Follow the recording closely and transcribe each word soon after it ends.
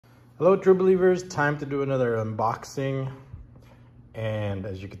Hello true believers, time to do another unboxing. And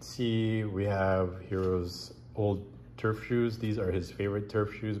as you can see, we have Hero's old turf shoes. These are his favorite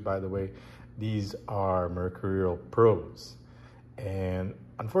turf shoes, by the way. These are Mercurial Pros. And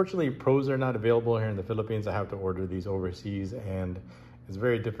unfortunately, Pros are not available here in the Philippines. I have to order these overseas, and it's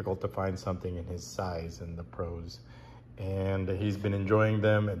very difficult to find something in his size in the Pros. And he's been enjoying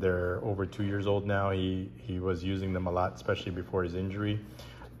them. They're over 2 years old now. He was using them a lot, especially before his injury.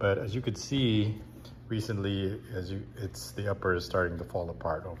 But as you could see, recently, the upper is starting to fall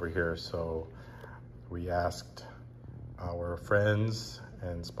apart over here. So we asked our friends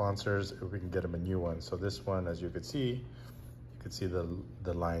and sponsors if we can get him a new one. So this one, as you could see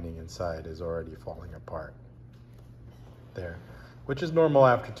the lining inside is already falling apart there, which is normal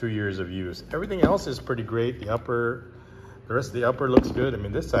after 2 years of use. Everything else is pretty great. The rest of the upper looks good. I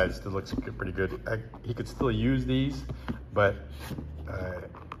mean, this side still looks pretty good. He could still use these, but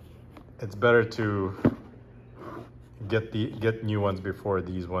it's better to get new ones before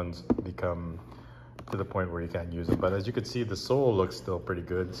these ones become to the point where you can't use them. But as you can see, the sole looks still pretty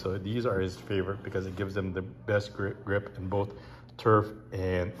good. So these are his favorite because it gives them the best grip in both turf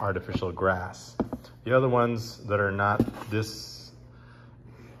and artificial grass. The other ones that are not this,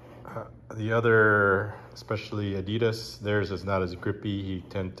 the other, especially Adidas, theirs is not as grippy. He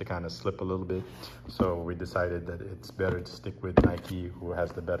tends to kind of slip a little bit. So we decided that it's better to stick with Nike, who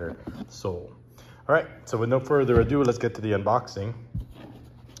has the better sole. All right, so with no further ado, let's get to the unboxing.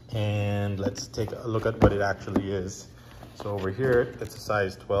 And let's take a look at what it actually is. So over here, it's a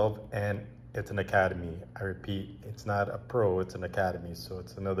size 12 and it's an Academy. I repeat, it's not a Pro, it's an Academy. So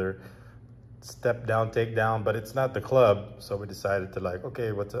it's another step down, take down, but it's not the club. So we decided to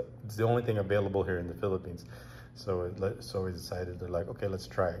okay, it's the only thing available here in the Philippines. So we decided to okay, let's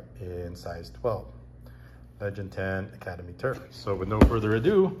try it in size 12. Legend 10 Academy Turf. So with no further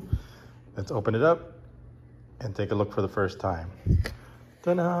ado, let's open it up and take a look for the first time.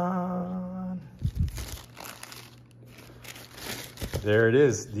 Ta-da! There it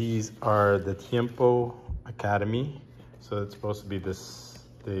is. These are the Tiempo Academy. So it's supposed to be the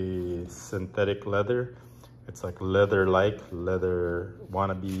synthetic leather. It's like leather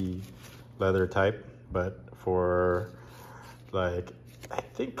wannabe leather type, but for I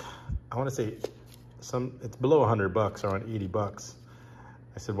think I want to say it's below 100 bucks, around 80 bucks.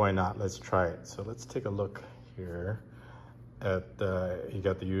 I said, why not? Let's try it. So let's take a look here at you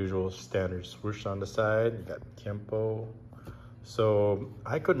got the usual standard swoosh on the side. You got Tiempo. So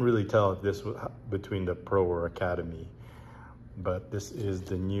I couldn't really tell if this was between the Pro or Academy, but this is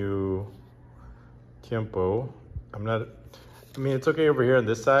the new Tiempo. I mean, it's okay over here on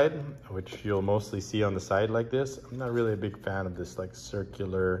this side, which you'll mostly see on the side like this. I'm not really a big fan of this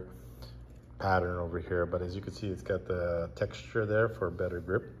circular pattern over here, but as you can see, it's got the texture there for better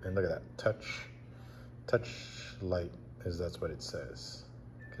grip. And look at that, touch light, that's what it says.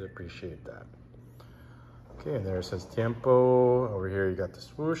 Could appreciate that. Okay, and there it says Tiempo. Over here you got the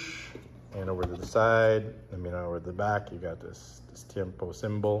swoosh, and over to the side, over the back, you got this Tiempo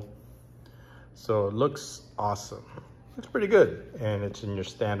symbol. So it looks awesome. Looks pretty good, and it's in your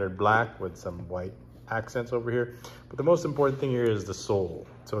standard black with some white accents over here. But the most important thing here is the sole.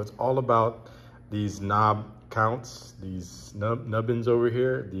 So it's all about these knob counts, these nubbins over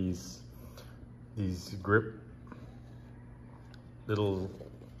here, these grip little,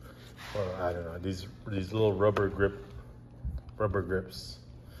 I don't know, these little rubber grips.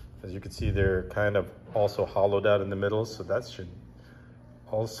 As you can see, they're kind of also hollowed out in the middle, so that should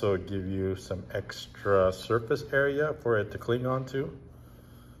also give you some extra surface area for it to cling onto.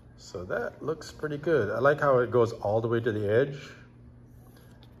 So that looks pretty good. I like how it goes all the way to the edge,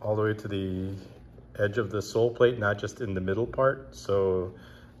 all the way to the edge of the sole plate, not just in the middle part. So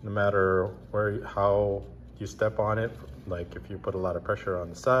no matter how you step on it, like if you put a lot of pressure on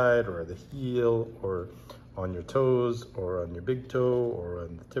the side or the heel or on your toes or on your big toe or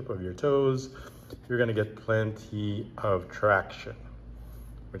on the tip of your toes, you're gonna get plenty of traction,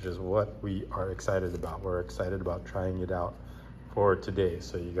 which is what we are excited about. We're excited about trying it out for today.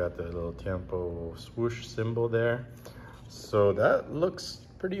 So you got the little Tiempo swoosh symbol there. So that looks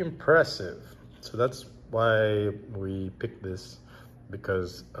pretty impressive. So that's why we picked this,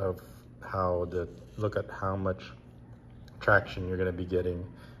 because of look at how much traction you're gonna be getting,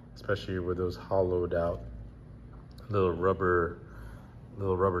 especially with those hollowed out little rubber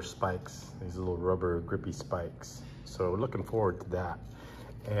spikes, these little rubber grippy spikes. So looking forward to that.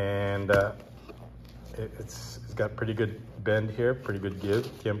 And it's got pretty good bend here, pretty good give.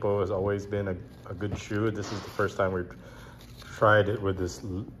 Tiempo has always been a good shoe. This is the first time we've tried it with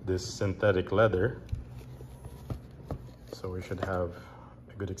this synthetic leather. So we should have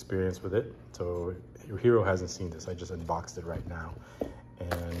good experience with it. So your hero hasn't seen this. I just unboxed it right now.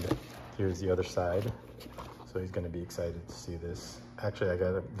 And here's the other side. So he's gonna be excited to see this. Actually, I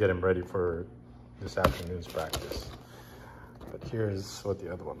gotta get him ready for this afternoon's practice. But here's what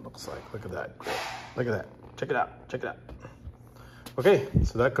the other one looks like. Look at that. Look at that. Check it out. Check it out. Okay,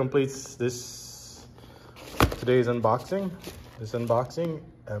 so that completes today's unboxing.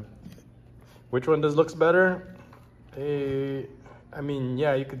 Which one looks better? I mean,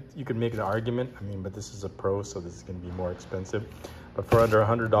 yeah, you could make an argument. I mean, but this is a Pro, so this is gonna be more expensive. But for under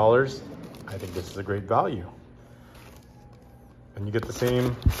 $100, I think this is a great value. And you get the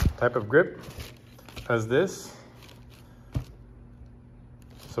same type of grip as this.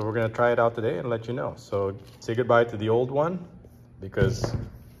 So we're gonna try it out today and let you know. So say goodbye to the old one, because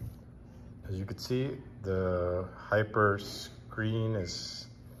as you can see, the hyper screen is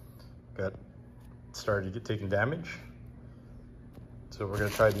started to get taken damage. So we're gonna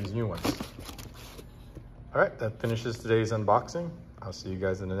try these new ones. All right, that finishes today's unboxing. I'll see you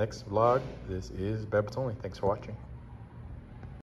guys in the next vlog. This is Bebotsonly. Thanks for watching.